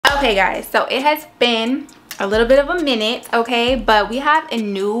Okay guys, so it has been a little bit of a minute, okay, but we have a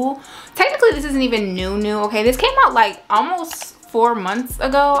new, technically this isn't even new, okay, this came out like almost 4 months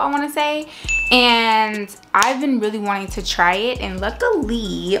ago, I want to say, and I've been really wanting to try it, and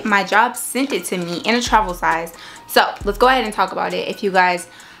luckily my job sent it to me in a travel size. So let's go ahead and talk about it. If you guys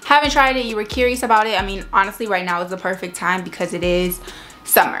haven't tried it, you were curious about it, I mean honestly right now is the perfect time because it is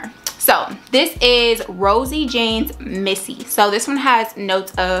summer. So this is Rosie Jane's Missy. So this one has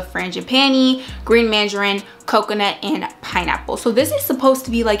notes of frangipani, green mandarin, coconut, and pineapple. So this is supposed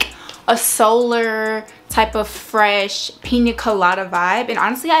to be like a solar type of fresh pina colada vibe, and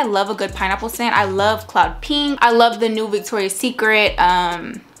honestly I love a good pineapple scent. I love cloud pink. I love the new Victoria's Secret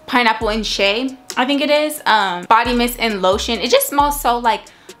pineapple and shea, I think it is, body mist and lotion. It just smells so like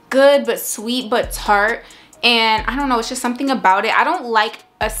good but sweet but tart, and I don't know, it's just something about it. I don't like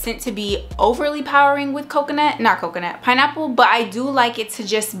a scent to be overly powering with pineapple, but I do like it to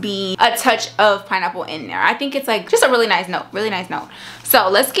just be a touch of pineapple in there. I think it's like just a really nice note, So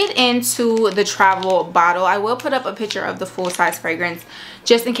let's get into the travel bottle. I will put up a picture of the full size fragrance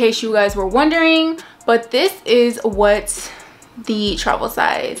just in case you guys were wondering, but this is what the travel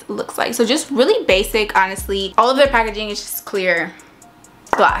size looks like. So just really basic, honestly. All of their packaging is just clear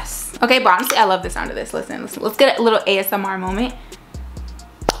glass, okay, but honestly I love the sound of this. Listen, let's get a little ASMR moment.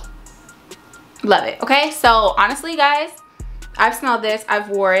 Love it. Okay, so honestly guys, I've smelled this, I've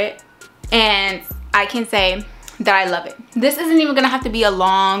wore it, and I can say that I love it. This isn't even gonna have to be a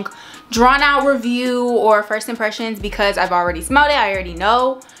long drawn out review or first impressions because I've already smelled it, I already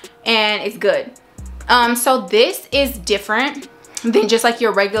know, and it's good. So this is different than just like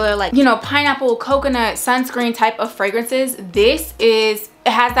your regular, like, you know, pineapple, coconut, sunscreen type of fragrances. This is,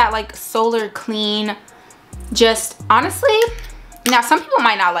 it has that like solar clean, just honestly, now some people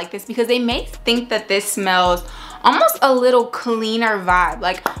might not like this because they may think that this smells almost a little cleaner vibe.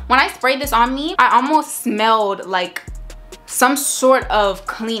 Like when I sprayed this on me, I almost smelled like some sort of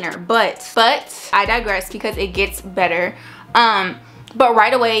cleaner, but I digress because it gets better. But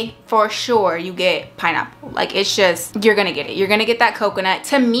right away for sure you get pineapple. Like it's just, you're gonna get it, you're gonna get that coconut.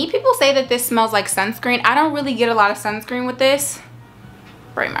 To me, people say that this smells like sunscreen. I don't really get a lot of sunscreen with this.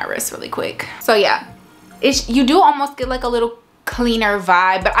 Break my wrist really quick. So yeah, you do almost get like a little cleaner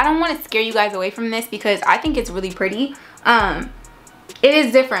vibe, but I don't want to scare you guys away from this because I think it's really pretty. It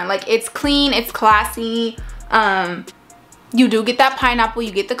is different, like it's clean, it's classy. You do get that pineapple,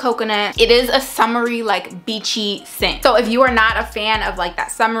 you get the coconut. It is a summery, like beachy scent. So if you are not a fan of like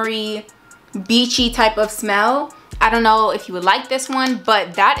that summery beachy type of smell, I don't know if you would like this one,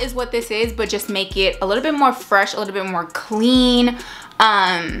 but that is what this is, but just make it a little bit more fresh, a little bit more clean.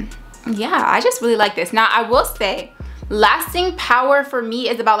 Yeah, I just really like this. Now I will say lasting power for me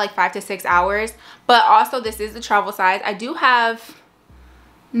is about like 5 to 6 hours, but also this is the travel size. I do have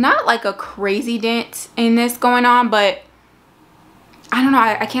not like a crazy dent in this going on, but I don't know,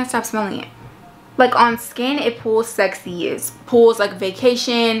 I can't stop smelling it. Like on skin, it pulls sexy, it pulls like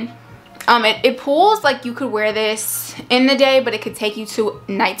vacation. It pulls like you could wear this in the day, but it could take you to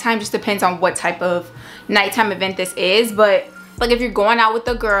nighttime. Just depends on what type of nighttime event this is. But like if you're going out with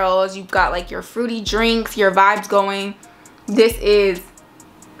the girls, you've got like your fruity drinks, your vibes going, this is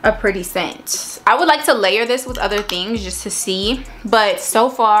a pretty scent. I would like to layer this with other things just to see, but so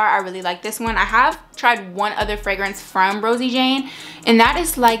far I really like this one. I have tried one other fragrance from Rosie Jane, and that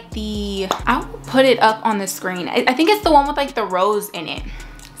is like the, I will put it up on the screen. I think it's the one with like the rose in it,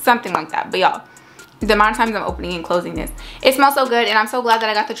 something like that. But y'all, the amount of times I'm opening and closing this, it smells so good, and I'm so glad that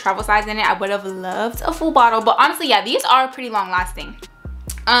I got the travel size in it. I would have loved a full bottle, but honestly, yeah, these are pretty long lasting.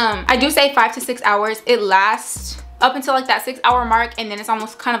 I do say 5 to 6 hours. It lasts up until like that 6 hour mark, and then it's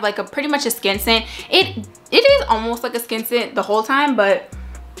almost kind of like a pretty much a skin scent. It is almost like a skin scent the whole time, but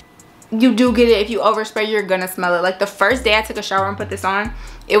you do get it. If you overspray, you're gonna smell it. Like the first day I took a shower and put this on,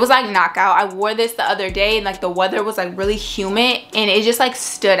 it was like knockout. I wore this the other day, and like the weather was like really humid, and it just like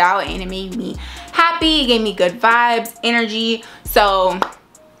stood out, and it made me happy. It gave me good vibes, energy. So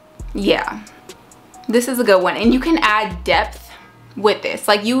yeah, this is a good one, and you can add depth with this.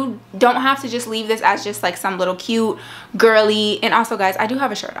 Like you don't have to just leave this as just like some little cute girly. And also guys, I do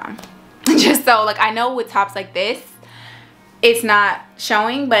have a shirt on just so like, I know with tops like this it's not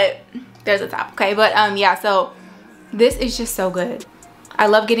showing, but there's a top, okay? But yeah, so this is just so good. I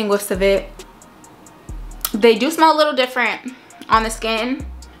love getting whiffs of it. They do smell a little different on the skin,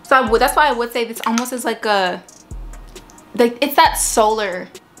 so that's why I would say this almost is like a, like it's that solar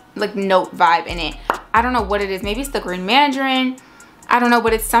like note vibe in it. I don't know what it is. Maybe it's the green mandarin, I don't know,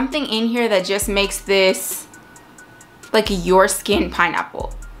 but it's something in here that just makes this like your skin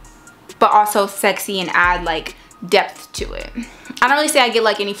pineapple, but also sexy, and add like depth to it. I don't really say I get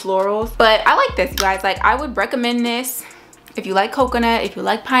like any florals, but I like this, you guys. Like, I would recommend this if you like coconut, if you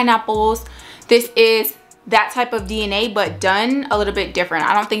like pineapples. This is that type of DNA, but done a little bit different.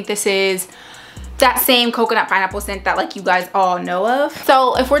 I don't think this is that same coconut pineapple scent that like you guys all know of.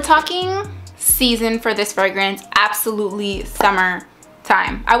 So if we're talking season for this fragrance, absolutely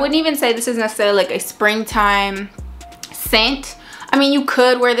summertime. I wouldn't even say this is necessarily like a springtime scent. I mean, you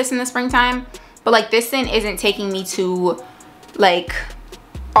could wear this in the springtime, but like this scent isn't taking me to like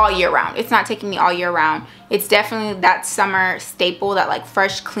all year round. It's not taking me all year round. It's definitely that summer staple, that like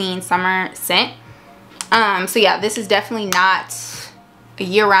fresh, clean summer scent. So yeah, this is definitely not a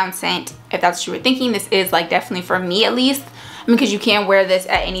year-round scent, if that's what you were thinking. This is like definitely for me at least. I mean, because you can wear this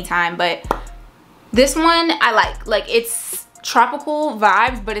at any time, but this one I like it's tropical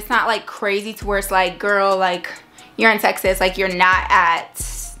vibes, but it's not like crazy to where it's like, girl, like you're in Texas, like you're not at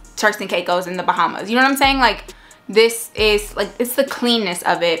Turks and Caicos in the Bahamas. You know what I'm saying? Like, this is like, it's the cleanness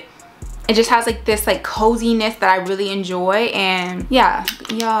of it. It just has like this like coziness that I really enjoy. And yeah,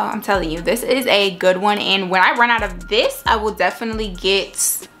 y'all, I'm telling you, this is a good one. And when I run out of this, I will definitely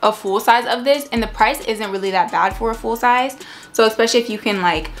get a full size of this, and the price isn't really that bad for a full size. So especially if you can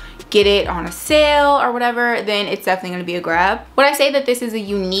like get it on a sale or whatever, then it's definitely going to be a grab. Would I say that this is a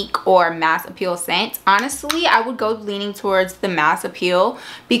unique or mass appeal scent? Honestly, I would go leaning towards the mass appeal,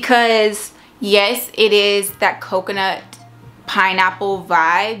 because yes, it is that coconut pineapple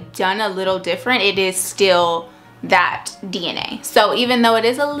vibe done a little different. It is still that DNA. So even though it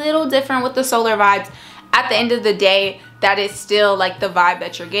is a little different with the solar vibes, at the end of the day, that is still like the vibe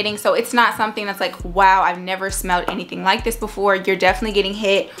that you're getting. So it's not something that's like, wow, I've never smelled anything like this before. You're definitely getting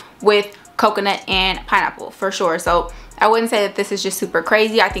hit with coconut and pineapple for sure. So I wouldn't say that this is just super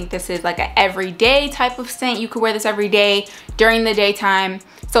crazy. I think this is like an everyday type of scent. You could wear this every day during the daytime.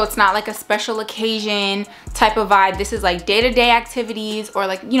 So it's not like a special occasion type of vibe. This is like day-to-day activities, or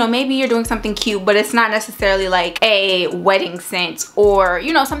like, you know, maybe you're doing something cute, but it's not necessarily like a wedding scent, or,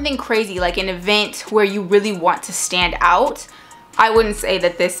 you know, something crazy like an event where you really want to stand out. I wouldn't say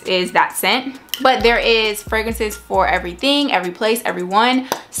that this is that scent, but there is fragrances for everything, every place, everyone.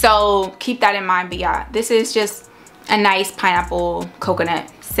 So keep that in mind. But yeah, this is just a nice pineapple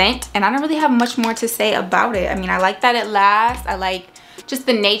coconut scent, and I don't really have much more to say about it. I mean, I like that it lasts. I like just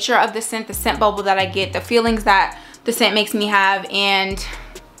the nature of the scent bubble that I get, the feelings that the scent makes me have, and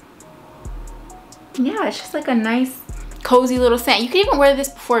yeah, it's just like a nice cozy little scent. You can even wear this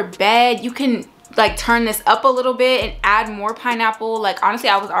before bed. You can like turn this up a little bit and add more pineapple. Like, honestly,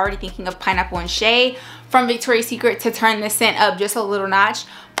 I was already thinking of pineapple and shea from Victoria's Secret to turn this scent up just a little notch,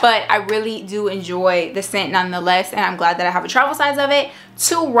 but I really do enjoy the scent nonetheless, and I'm glad that I have a travel size of it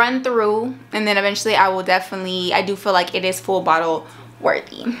to run through, and then eventually I will definitely, I do feel like it is full bottle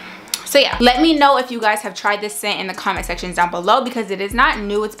worthy. So yeah, let me know if you guys have tried this scent in the comment sections down below, because it is not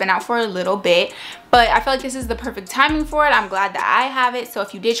new. It's been out for a little bit, but I feel like this is the perfect timing for it. I'm glad that I have it. So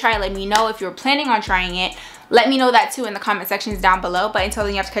if you did try it, let me know. If you're planning on trying it, let me know that too in the comment sections down below. But until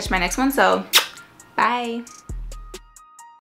then, you have to catch my next one. So bye.